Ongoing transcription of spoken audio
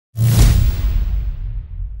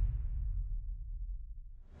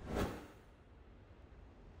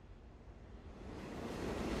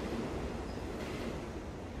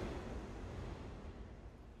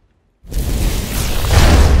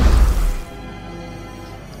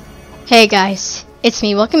Hey guys, it's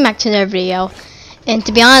me. Welcome back to another video. And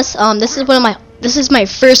to be honest, this is my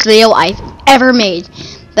first video I've ever made.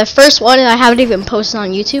 The first one, and I haven't even posted on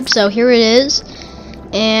YouTube. So here it is,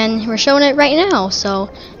 and we're showing it right now.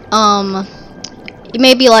 So, you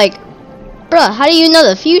may be like, bruh, how do you know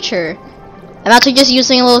the future? I'm actually just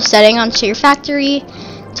using a little setting on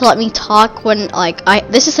SHAREfactory to let me talk when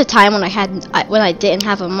this is the time when I didn't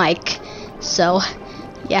have a mic. So,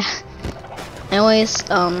 yeah. Anyways,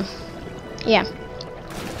 yeah.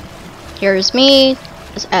 Here's me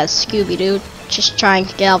as Scooby-Doo, just trying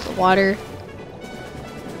to get out of the water.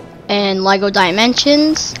 And Lego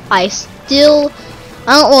Dimensions, I don't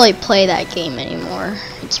really play that game anymore.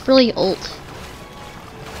 It's really old.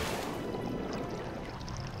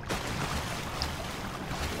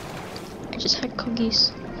 I just had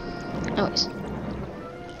cookies. Anyways.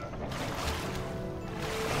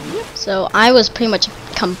 So I was pretty much a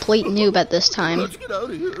complete noob at this time. Let's get out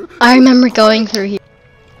of here. I remember going through here.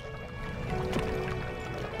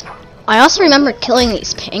 I also remember killing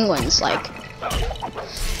these penguins,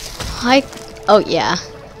 oh yeah.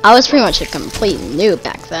 I was pretty much a complete noob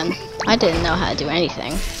back then. I didn't know how to do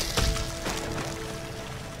anything.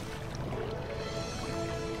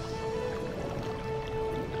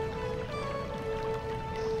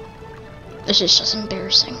 This is just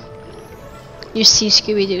embarrassing. You see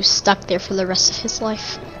Scooby-Doo stuck there for the rest of his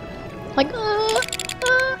life. Like,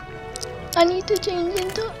 I need to change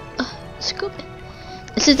into Scooby.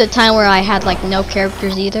 This is the time where I had like no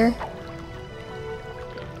characters either.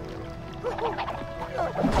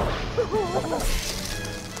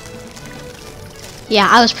 Yeah,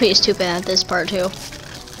 I was pretty stupid at this part too.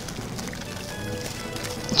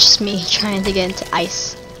 It's just me trying to get into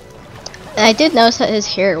ice. And I did notice that his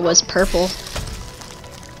hair was purple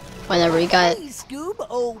whenever he got Hey, Scoob,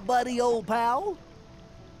 old buddy, old pal.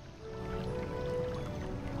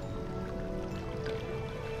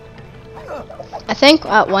 I think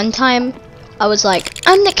at one time I was like,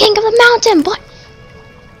 I'm the king of the mountain, but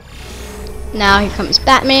now here comes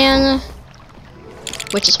Batman,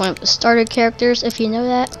 which is one of the starter characters, if you know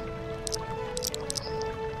that.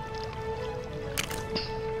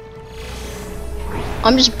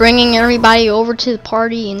 I'm just bringing everybody over to the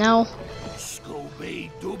party, you know.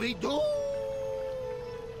 Scooby-Dooby-Doo.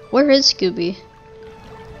 Where is Scooby?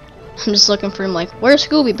 I'm just looking for him like, where's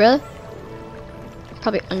Scooby, brother?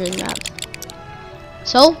 Probably under the map.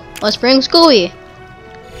 So, let's bring Scooby.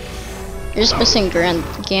 You're just missing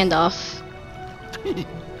Gandalf.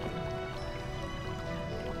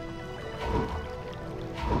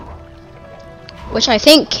 Which I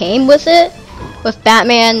think came with it, with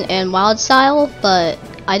Batman and Wild Style, but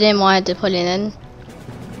I didn't want to put it in.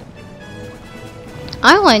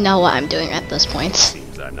 I don't really know what I'm doing at this point.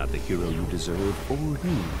 Seems I'm not the hero you deserve or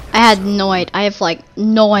need. I had no idea. I have like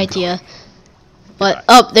no idea. But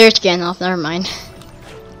oh, there's Gandalf. Never mind.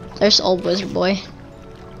 There's old wizard boy.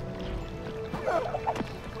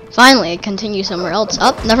 Finally, I continue somewhere else.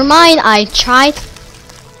 Oh, never mind. I tried.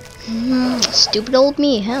 Stupid old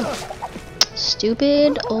me, huh?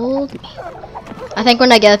 Stupid old me. I think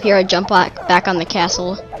when I get up here, I jump back on the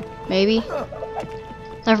castle. Maybe.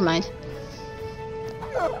 Never mind.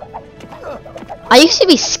 I used to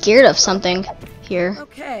be scared of something here.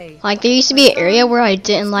 Okay. Like there used to be an area where I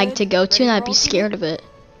didn't like to go to, and I'd be scared of it.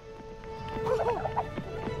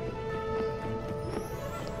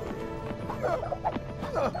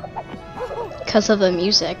 Because of the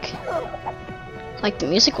music. Like the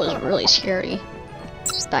music was really scary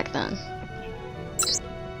back then.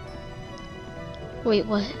 Wait,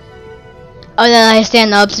 what? Oh, then I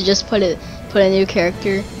stand up to just put a new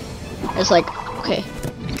character. It's like, okay,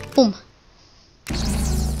 boom.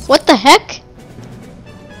 What the heck?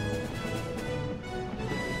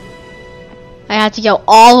 I had to go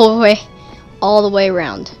all the way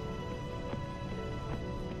around.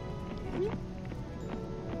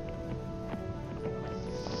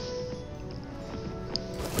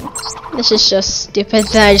 This is just stupid.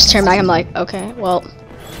 Then I just turn back. I'm like, okay, well,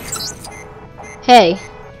 hey,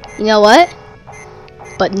 you know what?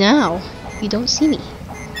 But now you don't see me.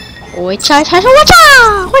 What's going to Florida?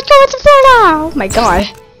 Oh my god.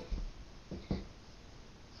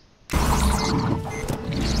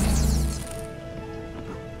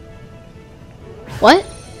 What?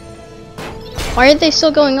 Why are they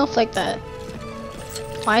still going off like that?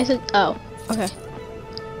 Why is it? Oh, okay.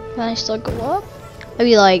 Then I still go up? I'd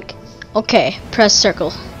be like, okay, press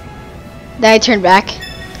circle. Then I turn back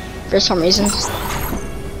for some reason.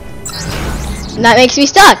 And that makes me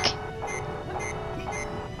stuck.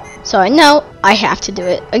 So I know I have to do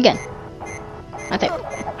it again. I think.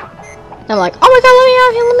 I'm like, oh my god, let me out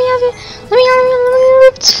of here, let me out of here, let me out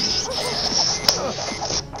of here.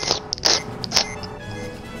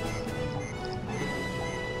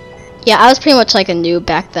 Yeah, I was pretty much like a noob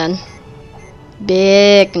back then.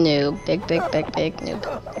 Big noob. Big noob.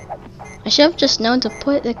 I should have just known to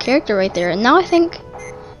put the character right there, and now I think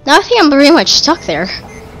I'm pretty much stuck there.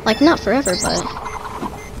 Like, not forever, but...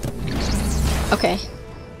 Okay.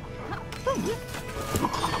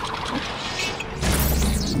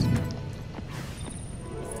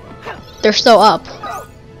 They're still up.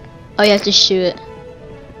 Oh, you have to shoot it.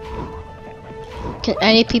 Can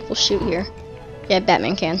any people shoot here? Yeah,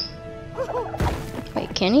 Batman can.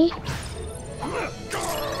 Wait, can he?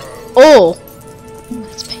 Oh!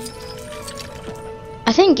 That's painful.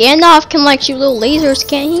 I think Gandalf can like shoot little lasers,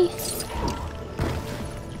 can't he?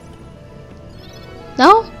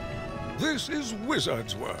 No? This is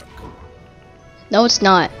wizard's work. No, it's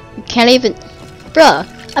not. You can't even... Bruh.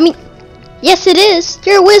 I mean... Yes, it is.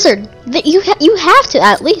 You're a wizard. You have to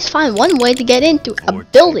at least find one way to get into a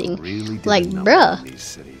building. Really Like, didn't know bruh. about these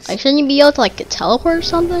cities. Like, shouldn't you be able to like teleport or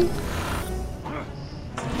something?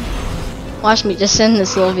 Watch me just send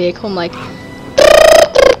this little vehicle. I'm like,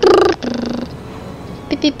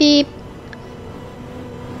 beep beep beep.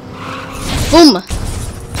 Boom.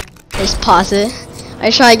 Just pause it. I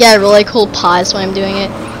try to get a really cool pause when I'm doing it.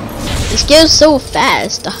 This goes so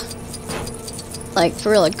fast. Like, for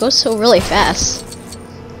real, it goes so really fast.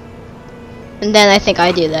 And then I think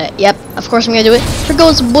I do that. Yep, of course I'm gonna do it. Here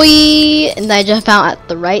goes boy! And then I jump out at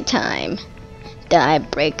the right time. Then I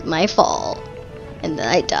break my fall. And then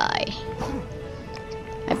I die.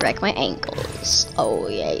 I break my ankles. Oh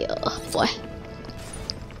yeah, boy.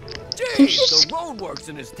 Jeez, the roadworks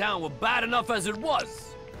in this town were bad enough as it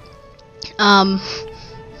was. That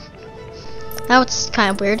was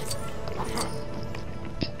kind of weird.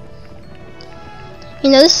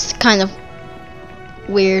 You know, this is kind of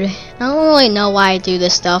weird. I don't really know why I do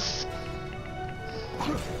this stuff.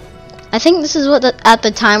 I think this is what at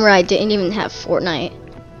the time where I didn't even have Fortnite.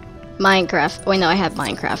 Minecraft. Wait, no, I have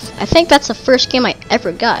Minecraft. I think that's the first game I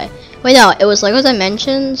ever got. Wait, no, it was Lego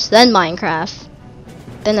Dimensions, then Minecraft,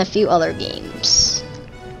 then a few other games.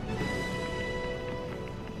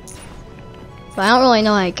 But I don't really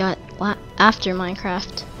know what I got after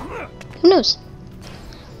Minecraft. Who knows?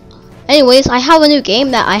 Anyways, I have a new game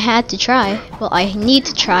that I had to try. Well, I need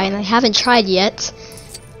to try, and I haven't tried yet.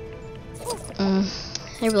 I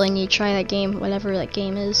really need to try that game, whatever that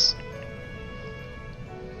game is.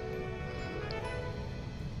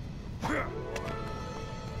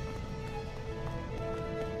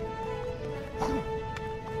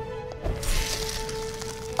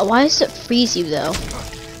 Why does it freeze you though?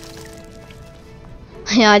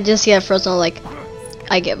 Yeah, I just get frozen. Like,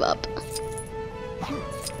 I give up.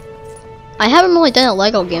 I haven't really done a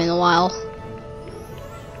Lego game in a while.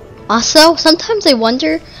 Also, sometimes I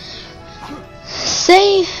wonder,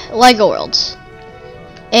 say Lego worlds,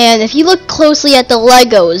 and if you look closely at the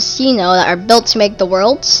Legos, you know, that are built to make the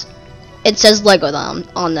worlds, it says Lego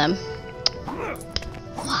on them.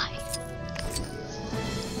 Why?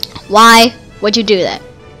 Why would you do that?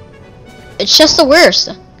 It's just the worst.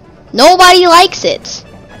 Nobody likes it.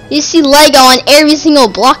 You see Lego on every single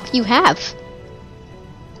block you have.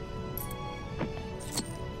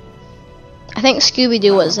 I think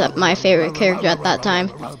Scooby-Doo was my favorite character at that time.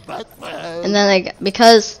 And then like,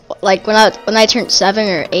 because like when I turned 7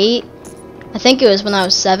 or 8, I think it was when I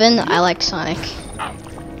was 7, I liked Sonic.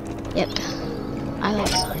 Yep, I like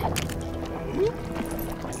Sonic.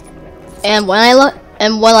 And when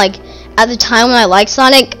like at the time when I liked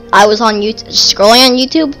Sonic, I was on YouTube, scrolling on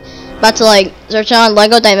YouTube, about to like search on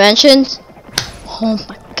Lego Dimensions. Oh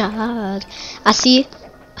my god! I see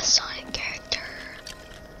a Sonic character.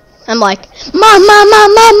 I'm like,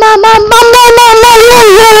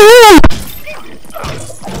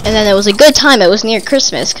 and then it was a good time. It was near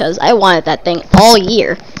Christmas because I wanted that thing all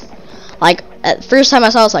year. Like at the first time I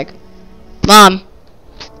saw it, I was like, Mom,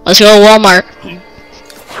 let's go to Walmart.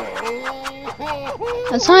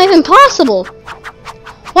 That's not even possible.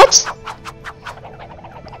 What?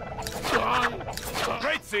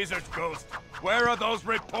 Great Caesar's ghost! Where are those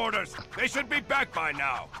reporters? They should be back by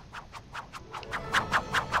now.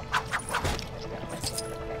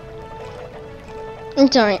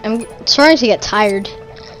 I'm sorry. I'm starting to get tired.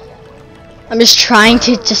 I'm just trying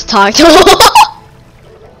to just talk to him.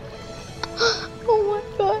 Oh my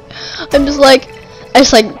god! I'm just like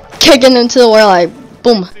kicking into the water, like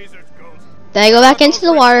boom. Then I go back into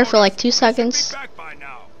the water for like 2 seconds.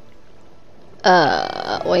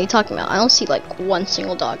 What are you talking about? I don't see like one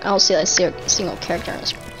single dog. I don't see a single character on the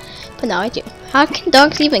screen. But now I do. How can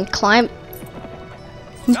dogs even climb?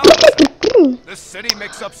 Now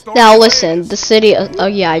listen, the city. Oh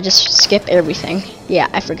yeah, I just skipped everything. Yeah,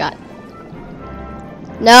 I forgot.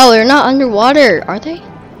 No, they're not underwater, are they?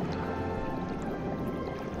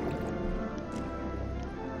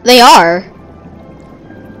 They are.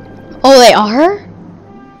 Oh, they are?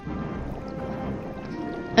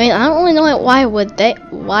 I mean, I don't really know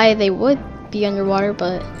why they would be underwater,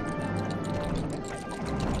 but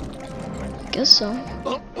I guess so.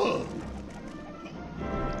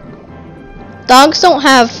 Dogs don't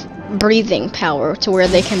have breathing power to where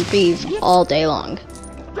they can breathe all day long.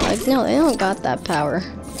 Like, no, they don't got that power.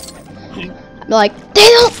 I'm like, they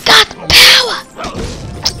don't got power!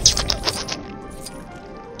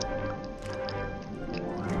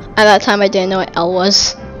 At that time, I didn't know what L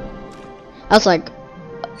was. I was like,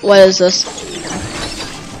 what is this?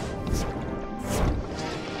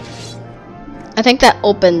 I think that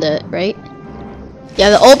opened it, right?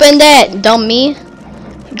 Yeah, that opened it, dummy.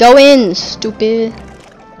 Go in, stupid.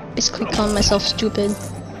 Basically calling myself stupid.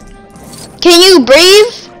 Can you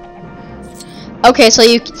breathe? Okay, so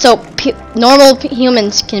normal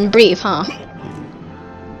humans can breathe, huh?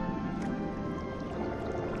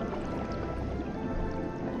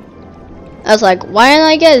 I was like, why didn't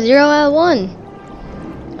I get 0 out of 1?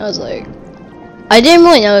 I was like, I didn't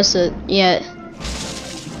really notice it yet.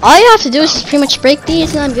 All you have to do is just pretty much break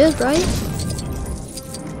these and I'm good, right?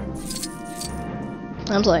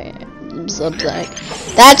 I was like,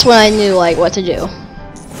 that's when I knew like what to do.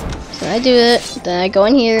 So I do it, then I go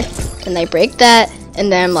in here, then I break that,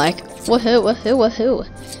 and then I'm like, woohoo.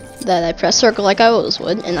 Then I press circle like I always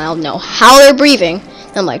would, and I'll know how they're breathing.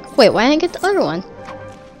 And I'm like, wait, why didn't I get the other one?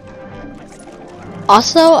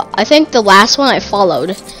 Also, I think the last one I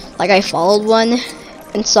followed. Like, I followed one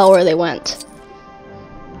and saw where they went.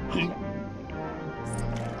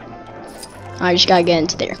 I just gotta get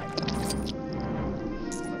into there.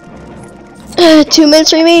 2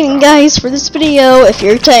 minutes remaining, guys, for this video. If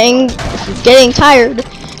you're getting tired,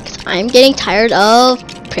 because I'm getting tired of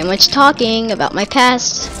pretty much talking about my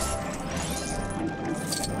past.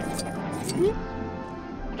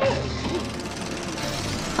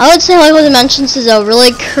 I would say Lego Dimensions is a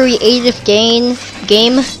really creative game,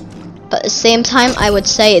 but at the same time, I would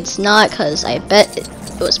say it's not, because I bet it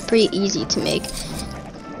was pretty easy to make.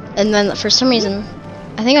 And then for some reason,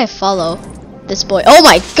 I think I follow this boy. Oh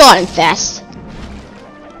my god, I'm fast.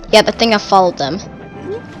 Yeah, I think I followed them.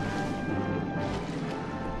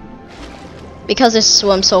 Because they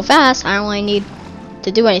swim so fast, I don't really need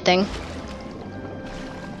to do anything.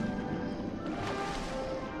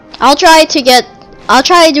 I'll try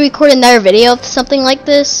to record another video of something like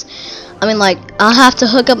this. I mean, like, I'll have to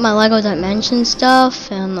hook up my Lego Dimension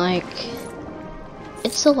stuff, and like,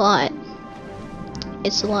 it's a lot.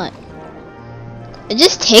 It's a lot. It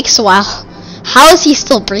just takes a while. How is he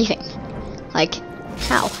still breathing? Like,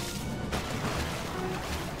 how?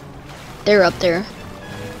 They're up there.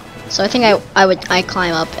 So I think I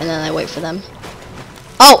climb up and then I wait for them.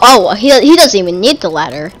 Oh, he doesn't even need the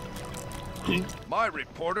ladder. My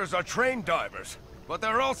reporters are trained divers, but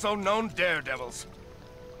they're also known daredevils.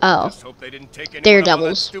 Oh, Just hope they didn't take anyone daredevils up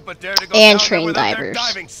that stupid dare to go and down there trained without their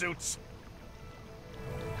divers. diving suits.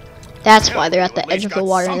 That's why they're at the edge of the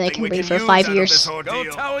water and they can breathe for 5 years. Go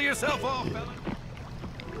towel yourself off, fella.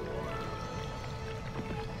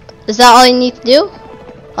 Is that all you need to do?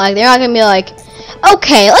 Like, they're not gonna be like,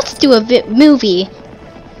 okay, let's do a movie.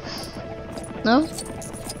 No?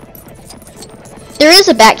 There is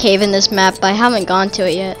a bat cave in this map, but I haven't gone to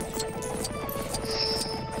it yet.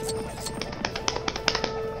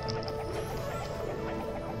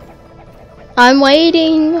 I'm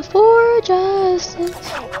waiting for justice.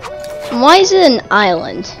 Why is it an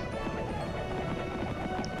island?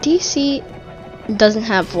 DC doesn't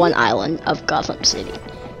have one island of Gotham City.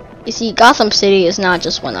 You see, Gotham City is not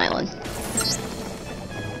just one island.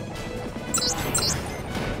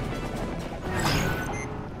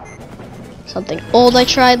 Something old I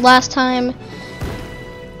tried last time.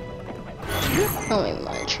 I don't even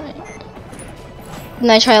want to try it.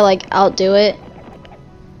 And I try to like outdo it.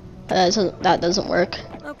 But that doesn't work.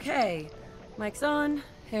 Okay, mic's on,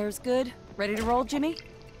 hair's good. Ready to roll, Jimmy?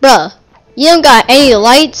 Bruh, you don't got any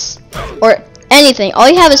lights or anything. All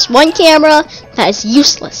you have is one camera that is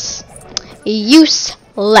useless.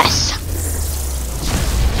 Useless.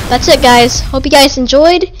 That's it, guys. Hope you guys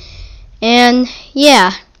enjoyed. And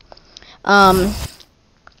yeah. I'll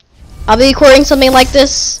be recording something like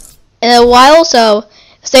this in a while, so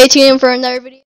stay tuned for another video.